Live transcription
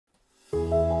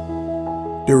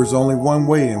There is only one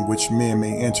way in which men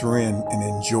may enter in and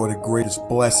enjoy the greatest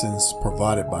blessings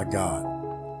provided by God.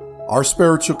 Our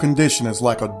spiritual condition is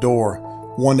like a door,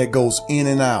 one that goes in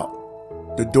and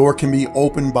out. The door can be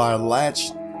opened by a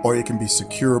latch, or it can be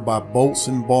secured by bolts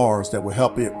and bars that will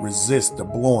help it resist the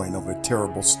blowing of a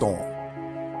terrible storm.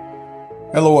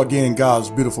 Hello again, God's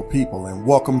beautiful people, and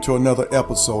welcome to another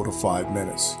episode of 5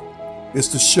 Minutes. It's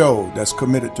the show that's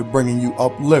committed to bringing you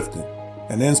uplifting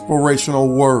and inspirational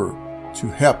word to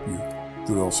help you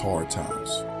through those hard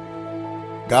times.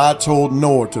 God told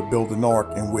Noah to build an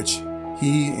ark in which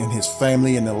he and his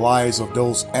family and the lives of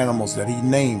those animals that he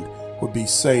named would be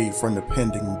saved from the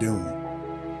pending doom.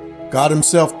 God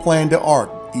himself planned the ark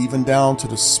even down to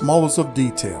the smallest of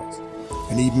details,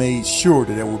 and he made sure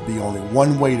that there would be only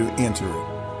one way to enter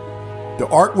it. The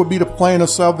ark would be the plan of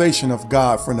salvation of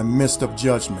God from the midst of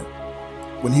judgment.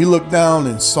 When he looked down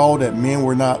and saw that men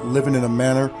were not living in a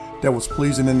manner that was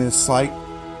pleasing in his sight,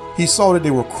 he saw that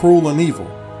they were cruel and evil,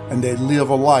 and they lived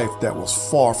a life that was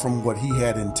far from what he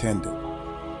had intended.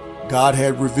 God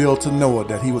had revealed to Noah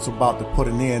that he was about to put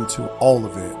an end to all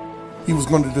of it. He was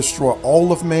going to destroy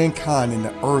all of mankind in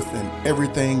the earth and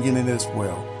everything in it as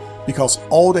well, because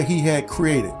all that he had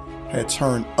created had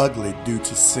turned ugly due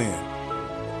to sin.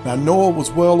 Now Noah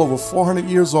was well over 400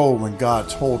 years old when God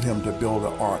told him to build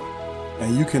an ark,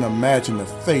 and you can imagine the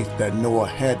faith that Noah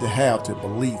had to have to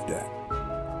believe that.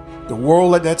 The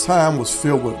world at that time was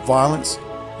filled with violence,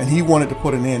 and he wanted to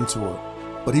put an end to it,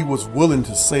 but he was willing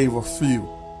to save a few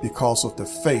because of the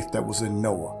faith that was in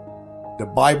Noah. The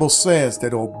Bible says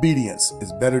that obedience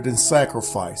is better than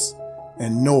sacrifice,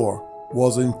 and Noah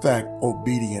was in fact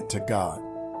obedient to God.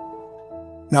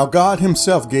 Now God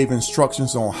himself gave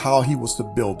instructions on how he was to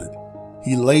build it.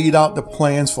 He laid out the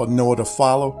plans for Noah to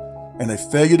follow, and a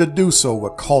failure to do so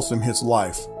would cost him his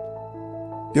life.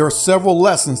 There are several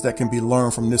lessons that can be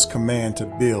learned from this command to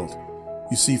build.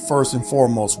 You see, first and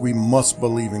foremost, we must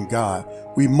believe in God.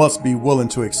 We must be willing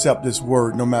to accept this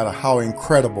word no matter how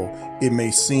incredible it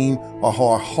may seem or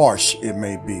how harsh it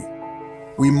may be.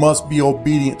 We must be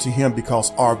obedient to him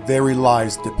because our very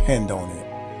lives depend on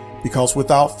it. Because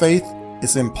without faith,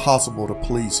 it's impossible to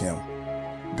please him.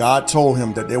 God told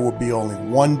him that there would be only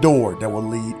one door that will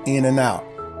lead in and out,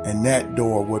 and that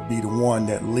door would be the one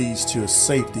that leads to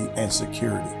safety and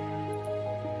security.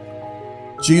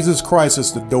 Jesus Christ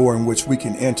is the door in which we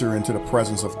can enter into the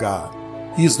presence of God.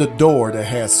 He is the door that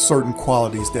has certain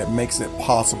qualities that makes it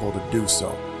possible to do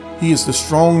so. He is the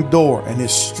strong door, and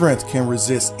his strength can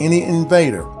resist any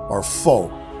invader or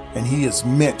foe, and he is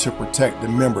meant to protect the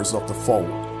members of the fold.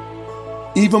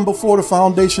 Even before the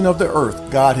foundation of the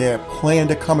earth, God had planned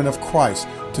the coming of Christ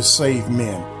to save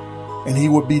men, and he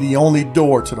would be the only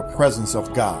door to the presence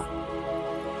of God.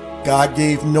 God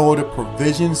gave Noah the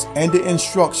provisions and the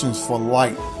instructions for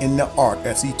light in the ark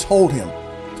as he told him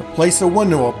to place a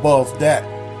window above that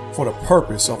for the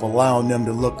purpose of allowing them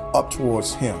to look up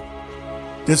towards him.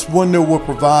 This window will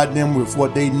provide them with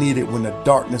what they needed when the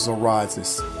darkness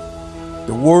arises.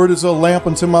 The word is a lamp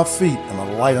unto my feet and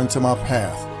a light unto my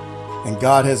path, and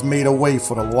God has made a way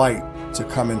for the light to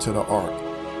come into the ark.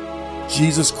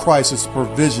 Jesus Christ is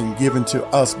provision given to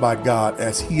us by God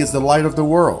as he is the light of the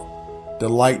world, the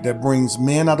light that brings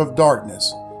men out of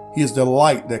darkness. He is the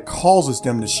light that causes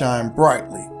them to shine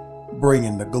brightly,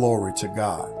 bringing the glory to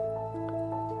God.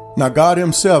 Now God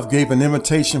himself gave an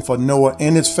invitation for Noah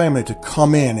and his family to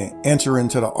come in and enter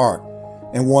into the ark.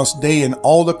 And once they and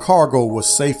all the cargo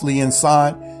was safely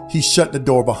inside, he shut the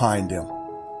door behind them.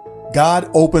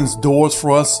 God opens doors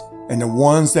for us, and the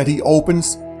ones that he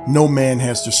opens, no man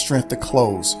has the strength to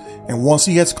close. And once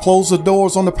he has closed the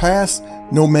doors on the past,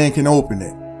 no man can open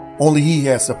it. Only he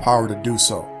has the power to do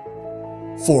so.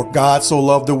 For God so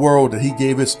loved the world that he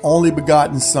gave his only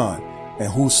begotten Son,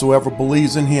 and whosoever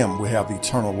believes in him will have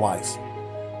eternal life.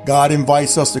 God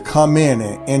invites us to come in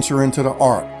and enter into the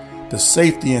ark, the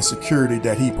safety and security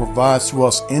that he provides to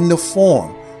us in the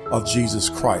form of Jesus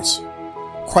Christ.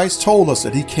 Christ told us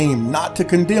that he came not to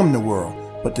condemn the world,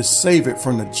 but to save it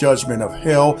from the judgment of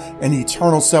hell and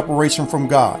eternal separation from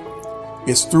God.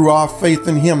 It's through our faith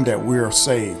in him that we are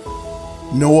saved.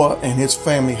 Noah and his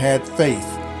family had faith,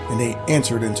 and they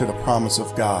entered into the promise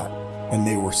of God, and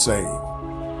they were saved.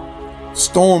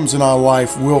 Storms in our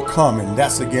life will come, and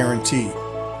that's a guarantee.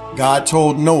 God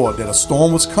told Noah that a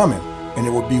storm was coming, and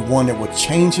it would be one that would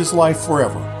change his life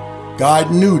forever.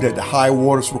 God knew that the high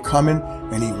waters were coming,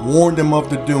 and he warned them of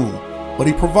the doom, but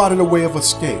he provided a way of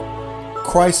escape.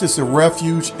 Christ is the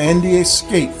refuge and the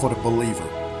escape for the believer.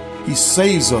 He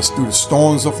saves us through the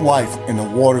storms of life and the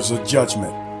waters of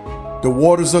judgment. The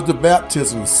waters of the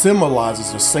baptism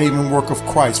symbolizes the saving work of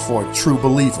Christ for a true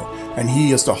believer, and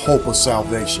he is the hope of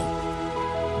salvation.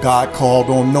 God called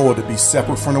on Noah to be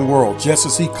separate from the world, just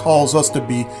as he calls us to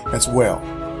be as well.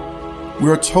 We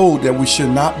are told that we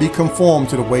should not be conformed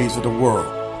to the ways of the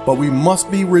world, but we must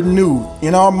be renewed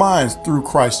in our minds through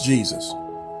Christ Jesus.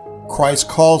 Christ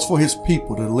calls for his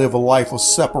people to live a life of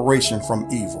separation from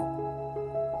evil.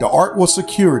 The ark was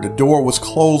secure, the door was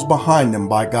closed behind them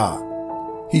by God.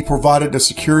 He provided the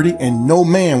security and no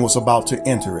man was about to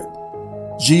enter it.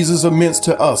 Jesus admits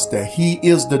to us that he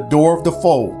is the door of the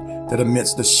fold that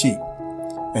admits the sheep.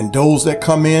 And those that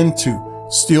come in to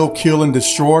steal, kill, and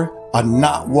destroy are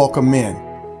not welcome in.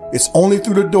 It's only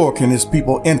through the door can his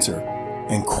people enter,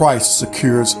 and Christ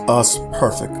secures us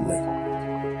perfectly.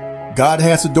 God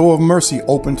has the door of mercy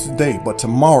open today, but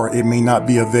tomorrow it may not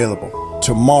be available.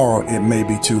 Tomorrow it may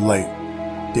be too late.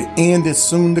 The end is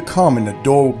soon to come and the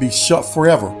door will be shut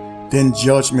forever. Then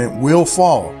judgment will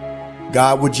fall.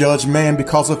 God will judge man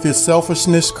because of his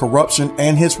selfishness, corruption,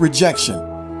 and his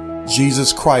rejection.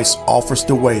 Jesus Christ offers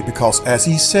the way because, as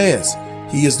he says,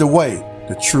 he is the way,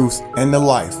 the truth, and the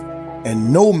life,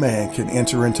 and no man can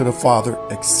enter into the Father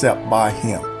except by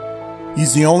him.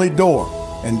 He's the only door,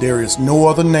 and there is no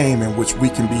other name in which we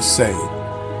can be saved.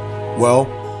 Well,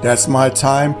 that's my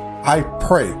time. I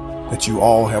pray that you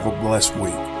all have a blessed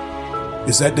week.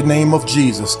 It's at the name of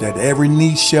Jesus that every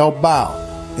knee shall bow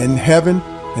in heaven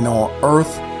and on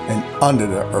earth and under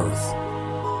the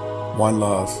earth. One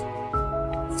love.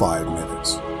 5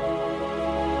 minutes.